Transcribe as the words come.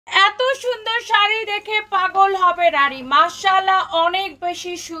সুন্দর শাড়ি দেখে পাগল হবে নারী, মাশাআল্লাহ অনেক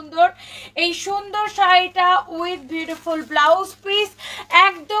বেশি সুন্দর। এই সুন্দর শাড়িটা উইথ বিউটিফুল ব্লাউজ পিস,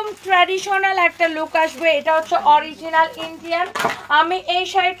 একদম ট্র্যাডিশনাল একটা লুক আসবে। এটা হচ্ছে অরিজিনাল ইন্ডিয়ান। আমি এই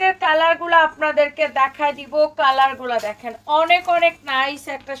শাড়িটার কালারগুলো আপনাদেরকে দেখাই দিব। কালারগুলো দেখেন, অনেক অনেক নাইস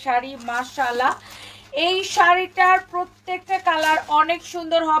একটা শাড়ি, মাশাআল্লাহ। এই শাড়িটার প্রত্যেকটা কালার অনেক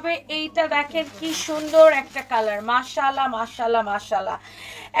সুন্দর হবে। এইটা দেখেন কি সুন্দর একটা কালার, মাশাআল্লাহ মাশাআল্লাহ মাশাআল্লাহ।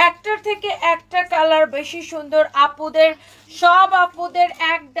 একটার থেকে একটা কালার বেশি সুন্দর। আপুদের সব আপুদের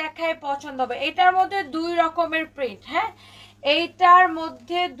এক দেখায় পছন্দ হবে। এটার মধ্যে দুই রকমের প্রিন্ট, হ্যাঁ এইটার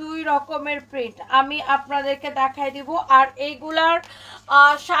মধ্যে দুই রকমের প্রিন্ট আমি আপনাদেরকে দেখাই দিব। আর এইগুলার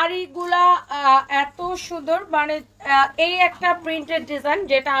শাড়িগুলা এত সুন্দর, মানে এই একটা প্রিন্টের ডিজাইন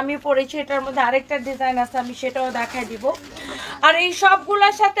যেটা আমি পরেছি, এটার মধ্যে আরেকটা ডিজাইন আছে, আমি সেটাও দেখাই দিব। আর এই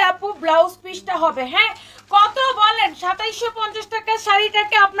সবগুলোর সাথে আপু ব্লাউজ পিসটা হবে। হ্যাঁ কত বলেন? 2750 টাকা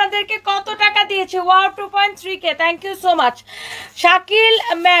শাড়িটাকে আপনাদেরকে কত টাকা দিয়েছে? Wow 2.3K, thank you so much. Shakil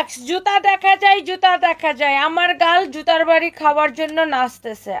max, জুতা দেখা যায়, জুতা দেখা যায়, আমার গাল জুতার বাড়ি খাওয়ার জন্য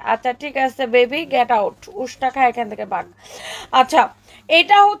নাচতেছে। আচ্ছা ঠিক আছে বেবি, গেট আউট, উষ্টা খা এখান থেকে ভাগ। আচ্ছা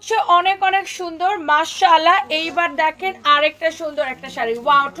এটা হচ্ছে অনেক অনেক সুন্দর, মাশাআল্লাহ। এইবার দেখেন আরেকটা সুন্দর একটা শাড়ি,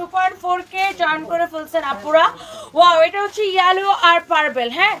 ওয়াও 2.4K জয়েন করে ফেলছেন আপুরা। ওয়াও এটা হচ্ছে ইয়েলো আর পার্পল।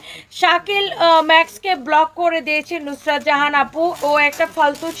 হ্যাঁ শাকিল ম্যাক্সকে ব্লক করে দিয়েছে নুসরাত জাহান আপু, ও একটা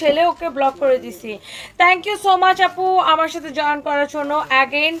ফালতু ছেলে, ওকে ব্লক করে দিছি। থ্যাংক ইউ সো মাচ আপু আমার সাথে জয়েন করার জন্য,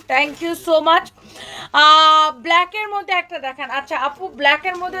 again thank you so much. ব্ল্যাকের মধ্যে একটা দেখান। আচ্ছা আপু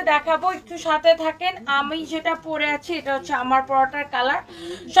ব্ল্যাকের মধ্যে দেখাবো, একটু সাথে থাকেন। আমি যেটা পরে আছি এটা হচ্ছে আমার পরোটার কালার,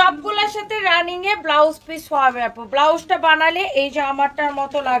 সবগুলোর সাথে রানিং এ ব্লাউজ পিস হবে আপু। ব্লাউজটা বানালে এই যে আমারটার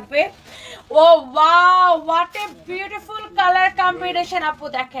মতো লাগবে। ও wow, what a beautiful colour combination আপু,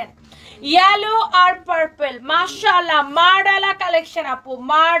 দেখেন ইয়েলো আর পার্পল, মাশাআল্লাহ মারডালা কালেকশন আপু,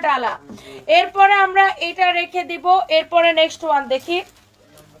 মারডালা। এরপরে আমরা এটা রেখে দিব। এরপরে নেক্সট ওয়ান দেখি,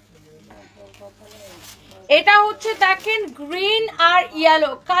 এটা হচ্ছে দেখেন গ্রিন আর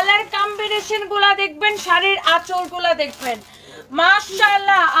ইয়েলো কালার কম্বিনেশন গুলা দেখবেন, শাড়ির আঁচল গুলা দেখবেন,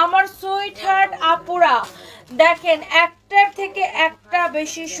 মাশাআল্লাহ আমার সুইট হার্ট আপুরা দেখেন একটার থেকে একটা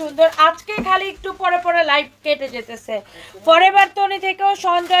বেশি সুন্দর। আজকে খালি একটু পরে পরে লাইভ কেটে যেতেছে, পরের তনি থেকেও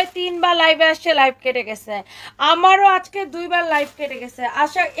সঞ্জয় 3 বার লাইভে আসছে, লাইভ কেটে গেছে, আমারও আজকে 2 বার লাইভ কেটে গেছে।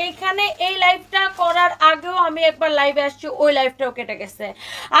 আশা এইখানে এই লাইভটা করার আগেও আমি একবার লাইভে আসছি, ওই লাইভটাও কেটে গেছে।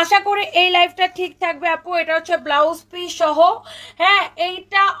 আশা করি এই লাইভটা ঠিক থাকবে আপু। এটা হচ্ছে ব্লাউজ পিস সহ। হ্যাঁ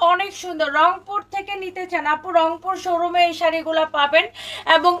এইটা অনেক সুন্দর, রংপুর থেকে নিতে চান আপু রংপুর শোরুমে এই শাড়িগুলো পাবেন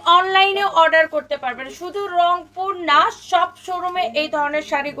এবং অনলাইনে অর্ডার করতে পারবেন। শুধু রংপুর না, সব শোরুমে এই ধরনের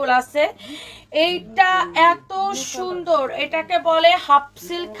শাড়িগুলো আছে। এইটা এত সুন্দর, এটাকে বলে হাফ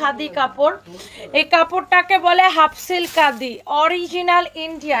সিল্ক খাদি কাপড়, এই কাপড়টাকে বলে half silk khadi, original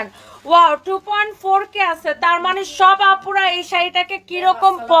Indian. Wow 2.4K আছে, তার মানে সব আপুরা এই শাড়িটাকে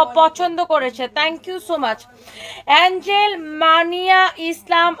কিরকম পছন্দ করেছে। Thank you so much. Angel মানিয়া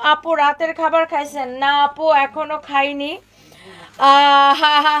ইসলাম আপু, রাতের খাবার খাইছেন? না আপু এখনো খাইনি,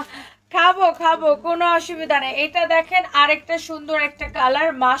 খাবো খাবো, কোনো অসুবিধা নেই। এটা দেখেন আরেকটা সুন্দর একটা কালার,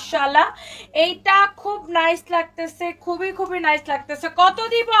 মাশাআল্লাহ এইটা খুব নাইস লাগতেছে, খুবই খুবই নাইস লাগতেছে। কত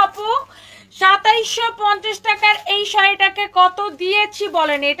দিব আপু? 2750 টাকার এই শাড়িটাকে কত দিয়েছি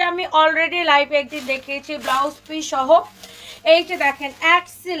বলেন? এটা আমি অলরেডি লাইভে একদিন দেখিয়েছি ব্লাউজ পিস সহ। এই যে দেখেন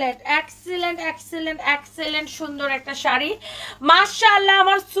এক্সিলেন্ট এক্সিলেন্ট এক্সিলেন্ট এক্সিলেন্ট সুন্দর একটা শাড়ি, মাশাআল্লাহ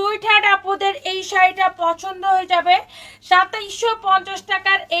আমার সুইট হার্ট আপুদের এই শাড়িটা পছন্দ হয়ে যাবে। 2750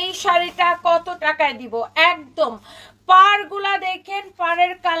 টাকার এই শাড়িটা কত টাকায় দিব? একদম পাড়গুলা দেখেন,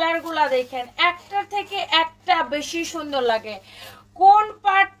 পাড়ের কালারগুলা দেখেন, একটা থেকে একটা বেশি সুন্দর লাগে। কোন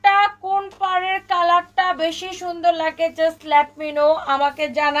পাড়টা কোন পাড়ের কালারটা বেশি সুন্দর লাগে জাস্ট লেট মি নো, আমাকে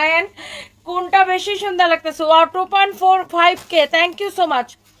জানায়েন কোনটা বেশি সুন্দর লাগতেছে। 2.45K, thank you so much.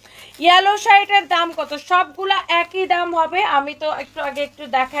 Yellow শাড়িটার দাম কত? সবগুলা একই দাম হবে, আমি তো একটু আগে একটু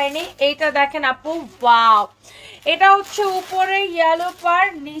দেখাইনি। এইটা দেখেন আপু, ওয়াও এটা হচ্ছে উপরে ইয়েলো পার,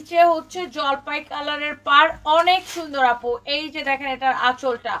 নিচে হচ্ছে জলপাই কালারের পার, অনেক সুন্দর আপু। এই যে দেখেন এটার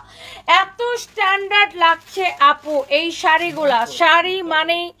আঁচলটা এত স্ট্যান্ডার্ড লাগছে আপু। এই শাড়িগুলা শাড়ি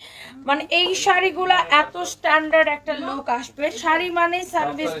মানে এই শাড়িগুলা এত স্ট্যান্ডার্ড একটা লুক আসবে। শাড়ি মানে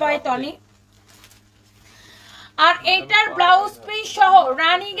সানভিস বাই টনি। আর এটার ব্লাউজ পিস সহ,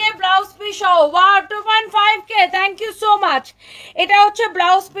 রানিং এ ব্লাউজ পিস সহ, wow 2.5K, thank you so much. এটা হচ্ছে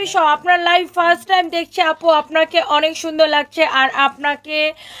ব্লাউজ পিস সহ। আপনার লাইভ ফার্স্ট টাইম দেখছি আপু, আপনাকে অনেক সুন্দর লাগছে আর আপনাকে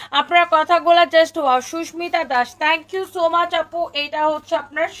আপনার কথাগুলো just wow. Susmita Das, thank you so much আপু। এটা হচ্ছে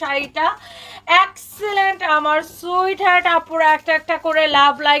আপনার শাড়িটা এক্সিলেন্ট, আমার সুইট হার্ট আপুরা একটা একটা করে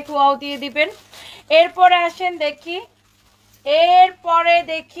লাভ লাইক ওয়াও দিয়ে দিবেন। এরপরে আসেন দেখি, এরপরে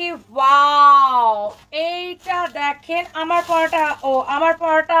দেখি ওয়াও, এইটা দেখেন আমার পরাটা। ও আমার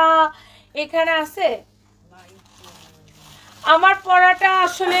পরাটা এখানে আছে, আমার পরাটা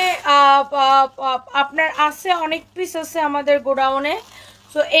আসলে আপনার আছে, অনেক পিস আছে আমাদের গোডাউনে।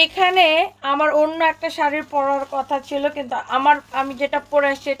 সো এইখানে আমার অন্য একটা শাড়ির পরার কথা ছিল, কিন্তু আমি যেটা পরে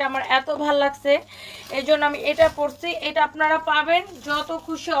আসছি এটা আমার এত ভালো লাগছে, এই জন্য আমি এটা পরছি। এটা আপনারা পাবেন, যত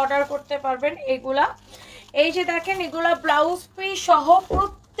খুশি অর্ডার করতে পারবেন এগুলা। এই যে দেখেন এগুলা ব্লাউজ পিস সহ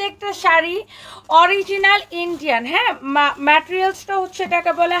প্রত্যেকটা শাড়ি অরিজিনাল ইন্ডিয়ান। হ্যাঁ, ম্যাটেরিয়ালসটা হচ্ছে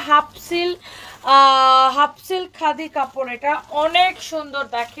এটাকে বলে হাফ সিল্ক খাদি কাপড়। এটা অনেক সুন্দর,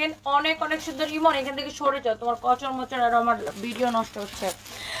 দেখেন অনেক অনেক সুন্দর। ইমন এখান থেকে সরে যাও, তোমার কচর মচর আর আমার ভিডিও নষ্ট হচ্ছে।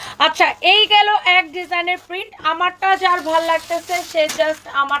 আচ্ছা, এই গেল এক ডিজাইনের প্রিন্ট। আমারটা যার ভাল লাগতেছে সে জাস্ট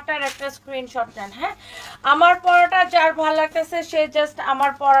আমারটার একটা স্ক্রিনশট নেন। হ্যাঁ, আমার পরাটা যার ভাল লাগতেছে সে জাস্ট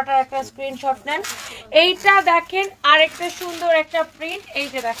আমার পরাটার একটা স্ক্রিনশট নেন। এইটা দেখেন আরেকটা সুন্দর একটা প্রিন্ট। এই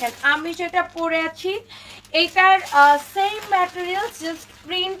যে দেখেন আমি যেটা পরে আছি এইটার সেম ম্যাটেরিয়ালস, জাস্ট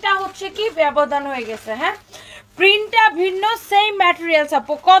প্রিন্টটা হচ্ছে কি ব্যবধান হয়ে গেছে। হ্যাঁ, প্রিন্টটা ভিন্ন, সেম ম্যাটেরিয়ালস।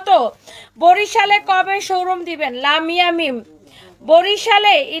 আপু কত? বরিশালে কবে শোরুম দিবেন? লামিয়া মিম,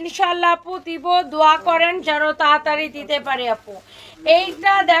 বরিশালে ইনশাল্লাহ আপু দিব, দোয়া করেন যেন তাড়াতাড়ি দিতে পারি আপু।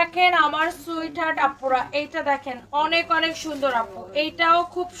 এইটা দেখেন আমার সুইট হার্ট আপুরা, এইটা দেখেন অনেক অনেক সুন্দর আপু, এইটাও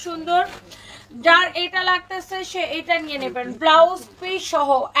খুব সুন্দর। যার এটা লাগতেছে সে এটা নিয়ে নেবেন, ব্লাউজ পিস সহ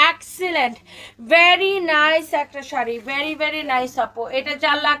এক্সিলেন্ট, ভেরি নাইস একটা শাড়ি, ভেরি ভেরি নাইস আপু। এটা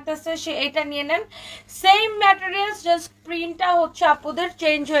যার লাগতেছে সে এটা নিয়ে নেন, সেম ম্যাটেরিয়ালস, জাস্ট প্রিন্টটা হচ্ছে আপুদের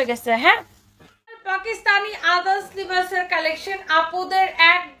চেঞ্জ হয়ে গেছে। হ্যাঁ, পাকিস্তানি আদার্স লিবাসের কালেকশন আপুদের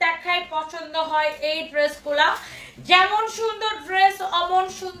এক দেখায় পছন্দ হয় এই ড্রেসগুলা। যেমন সুন্দর ড্রেস অমন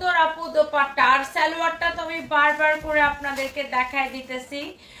সুন্দর আপু দোপাট্টা, আর সালোয়ারটা তো আমি বারবার করে আপনাদেরকে দেখায় দিতেছি।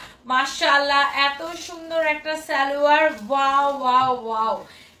 মাশাআল্লাহ, এত সুন্দর একটা সালোয়ার, ওয়াও ওয়াও ওয়াও।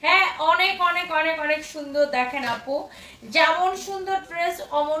 হ্যাঁ, অনেক অনেক অনেক অনেক সুন্দর। দেখেন আপু, যেমন সুন্দর ড্রেস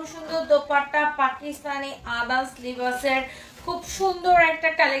অমন সুন্দর দোপাট্টা, পাকিস্তানি আদার্স লিবাসের খুব সুন্দর একটা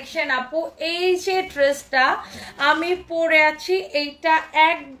কালেকশন আপু। এই যে ড্রেসটা আমি পরে আছি এইটা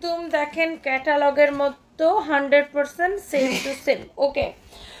একদম দেখেন ক্যাটালগের মতো 100% same to same. Okay,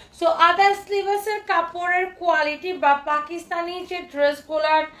 so others লিবাসের কাপড়ের কোয়ালিটি বা পাকিস্তানি যে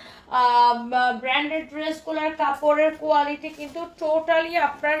ড্রেসগুলার ব্র্যান্ডেড ড্রেসগুলার কাপড়ের কোয়ালিটি কিন্তু টোটালি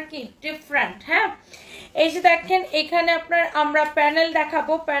আপনার কি ডিফারেন্ট। হ্যাঁ, এই যে দেখেন এখানে আপনার আমরা প্যানেল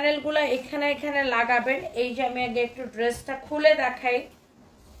দেখাবো, প্যানেলগুলো এখানে এখানে লাগাবেন। এই যে আমি আগে একটু ড্রেসটা খুলে দেখাই।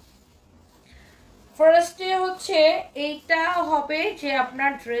 ফার্স্টে হচ্ছে এইটা হবে যে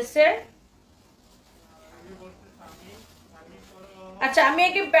আপনার ড্রেসের, আচ্ছা আমি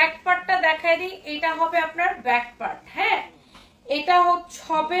আগে ব্যাক পার্টটা দেখাই দিই। এটা হবে আপনার ব্যাক পার্ট। হ্যাঁ, এটা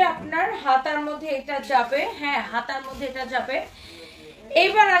হবে আপনার হাতার মধ্যে এটা যাবে। হ্যাঁ, হাতার মধ্যে এটা যাবে।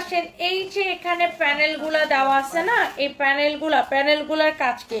 এইবার আসেন, এই যে এখানে প্যানেলগুলা দেওয়া আছে না, এই প্যানেলগুলার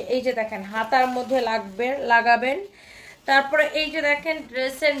কাজকে এই যে দেখেন হাতার মধ্যে লাগাবেন। তারপরে এই যে দেখেন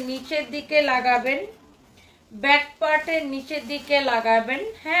ড্রেসের নিচের দিকে লাগাবেন, ব্যাক পার্টের নিচের দিকে লাগাবেন।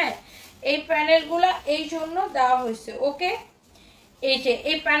 হ্যাঁ, এই প্যানেলগুলা এই জন্য দেওয়া হয়েছে। ওকে, এই যে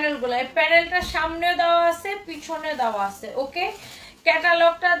এই প্যানেলগুলো, এই প্যানেলটা সামনেও দেওয়া আছে পিছনে দেওয়া আছে। ওকে,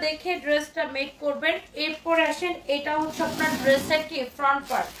 ক্যাটালগটা দেখে ড্রেসটা মেক করবেন। এরপরে আসেন, এটা হচ্ছে আপনার ড্রেসের কি ফ্রন্ট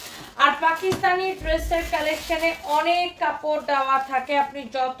পার্ট। আর পাকিস্তানি ড্রেসের কালেকশনে অনেক কাপড় দেওয়া থাকে, আপনি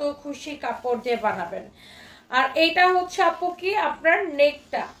যত খুশি কাপড় দিয়ে বানাবেন। আর এইটা হচ্ছে আপু কি আপনার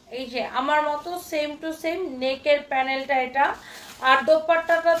নেকটা, এই যে আমার মতো সেম টু সেম নেকের প্যানেলটা এটা। আর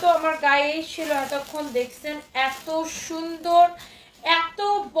দোপাট্টাটা তো আমার গায়েই ছিল এতক্ষণ, দেখছেন এত সুন্দর, এত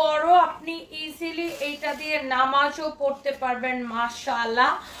বড়, আপনি ইজিলি এইটা দিয়ে নামাজও পড়তে পারবেন।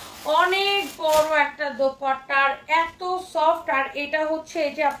 মাশাআল্লাহ, অনেক বড় একটা দোপাট্টার, এত সফট। আর এটা হচ্ছে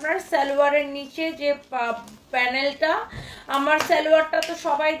এই যে আপনার সালোয়ারের নিচে যে প্যানেলটা, আমার সালোয়ারটা তো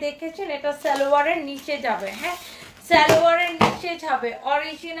সবাই দেখেছেন, এটা সালোয়ারের নিচে যাবে। হ্যাঁ, সালোয়ারের নিচে যাবে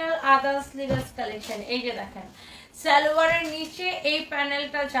অরিজিনাল আদার্স লিবাস কালেকশন। এই যে দেখেন সালোয়ারের নিচে এই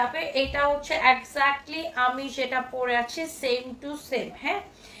প্যানেলটা যাবে। এটা হচ্ছে এক্স্যাক্টলি আমি যেটা পরে আছি সেম টু সেম। হ্যাঁ,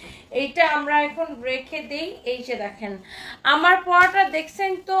 এইটা আমরা এখন রেখে দেই। এই যে দেখেন আমার পরাটা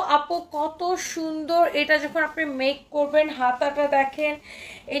দেখছেন তো আপু কত সুন্দর। এটা যখন আপনি মেক করবেন, হাতাটা দেখেন,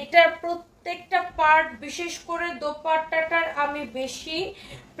 এটার প্রত্যেকটা পার্ট, বিশেষ করে দোপাট্টাটার আমি বেশি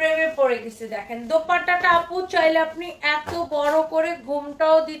প্রেমে পড়ে গেছি। দেখেন দোপাট্টাটা আপু চাইলে আপনি এত বড় করে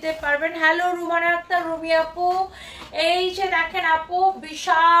ঘুমটাও দিতে পারবেন। হ্যালো রুমানা আক্তার, রুমি আপু, এই যে দেখেন আপু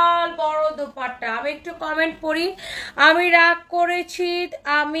বিশাল বড় দোপাট্টা। আমি একটু কমেন্ট পড়ি। আমি রাগ করেছি,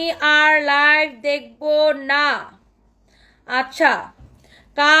 আমি আর লাইভ দেখব না। আচ্ছা,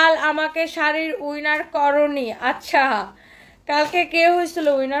 কাল আমাকে শাড়ির উইনার করনি। আচ্ছা, কালকে কে হয়েছিল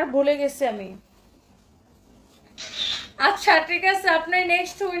উইনার ভুলে গেছি আমি। আচ্ছা ঠিক আছে, আপনি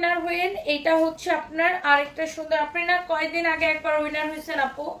নেক্সট উইনার হইেন। এটা হচ্ছে আপনার আরেকটা সুন্দর, আপনি না কয়েকদিন আগে একবার উইনার হয়েছেন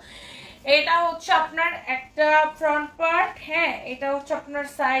আপু। এটা হচ্ছে আপনার একটা ফ্রন্ট পার্ট, হ্যাঁ এটা হচ্ছে আপনার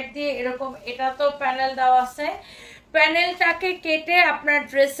সাইড দিয়ে এরকম, এটা তো প্যানেল দেওয়া আছে, প্যানেলটাকে কেটে আপনার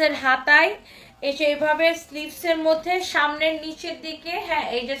ড্রেসের হাতায় এই যে এইভাবে স্লিভসের মধ্যে সামনের নিচের দিকে, হ্যাঁ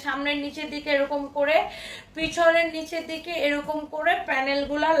এই যে সামনের নিচের দিকে এরকম করে, পিছনের নিচের দিকে এরকম করে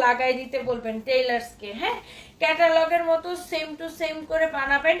প্যানেলগুলা লাগাই দিতে বলবেন টেইলার্সকে, হ্যাঁ ক্যাটালগের মতো সেম টু সেম করে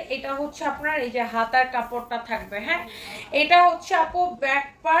বানাবেন। এটা হচ্ছে আপনার এই যে হাতার কাপড়টা থাকবে, হ্যাঁ এটা হচ্ছে আপু ব্যাক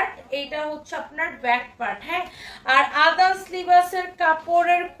পার্ট, এটা হচ্ছে আপনার ব্যাক পার্ট, হ্যাঁ। আর আদান স্লিভাসের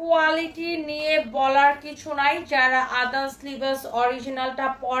কাপড়ের কোয়ালিটি নিয়ে বলার কিছু নাই, যারা আদান স্লিভাস অরিজিনালটা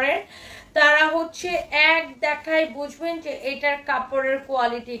পরেন তারা হচ্ছে এক দেখায় বুঝবেন যে এটার কাপড়ের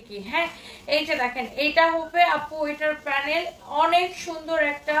কোয়ালিটি কি, হ্যাঁ এইটা দেখেন, এটা হবে আপু এটার প্যানেল, অনেক সুন্দর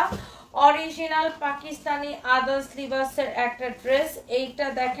একটা অরিজিনাল পাকিস্তানি আদান স্লিভাসের একটা ড্রেস। এইটা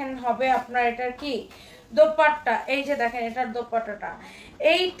দেখেন হবে আপনার এটার কি দোপাট্টা, এই যে দেখেন এটার দোপাট্টাটা,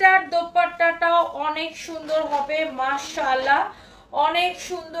 এইটার দোপাট্টাটাও অনেক সুন্দর হবে মাশাআল্লাহ, অনেক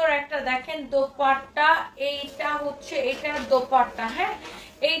সুন্দর একটা দেখেন দোপাট্টা। এইটা হচ্ছে এটার দোপাট্টা, হ্যাঁ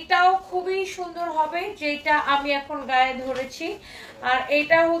এইটাও খুবই সুন্দর হবে, যেটা আমি এখন গায়ে ধরেছি। আর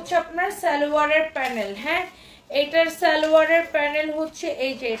এটা হচ্ছে আপনার সালোয়ারের প্যানেল, হ্যাঁ এটার সালোয়ারের প্যানেল হচ্ছে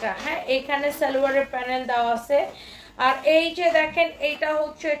এই যে এটা, হ্যাঁ এখানে সালোয়ারের প্যানেল দেওয়া আছে। আর এই যে দেখেন এইটা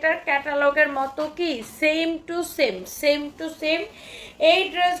হচ্ছে এটার ক্যাটালগের মতো কি same to same, same to same. এই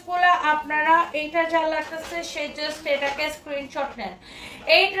ড্রেসগুলো আপনারা এইটা যা লাগতেছে সে জাস্ট এটাকে স্ক্রিনশট নেন।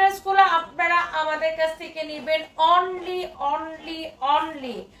 এই ড্রেসগুলো আপনারা আমাদের কাছ থেকে নেবেন অনলি অনলি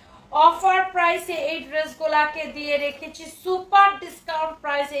অনলি অফার প্রাইসে। এই ড্রেসগুলোকে দিয়ে রেখেছি সুপার ডিসকাউন্ট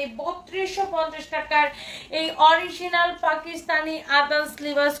প্রাইসে, 3250 টাকার এই অরিজিনাল পাকিস্তানি আদান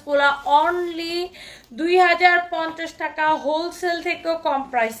স্লিভাসগুলো অনলি 2050 টাকা, হোলসেল থেকেও কম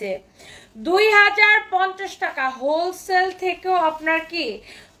প্রাইসে, 2050 টাকা হোলসেল থেকেও আপনার কি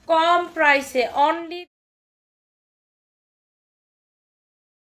কম প্রাইসে অনলি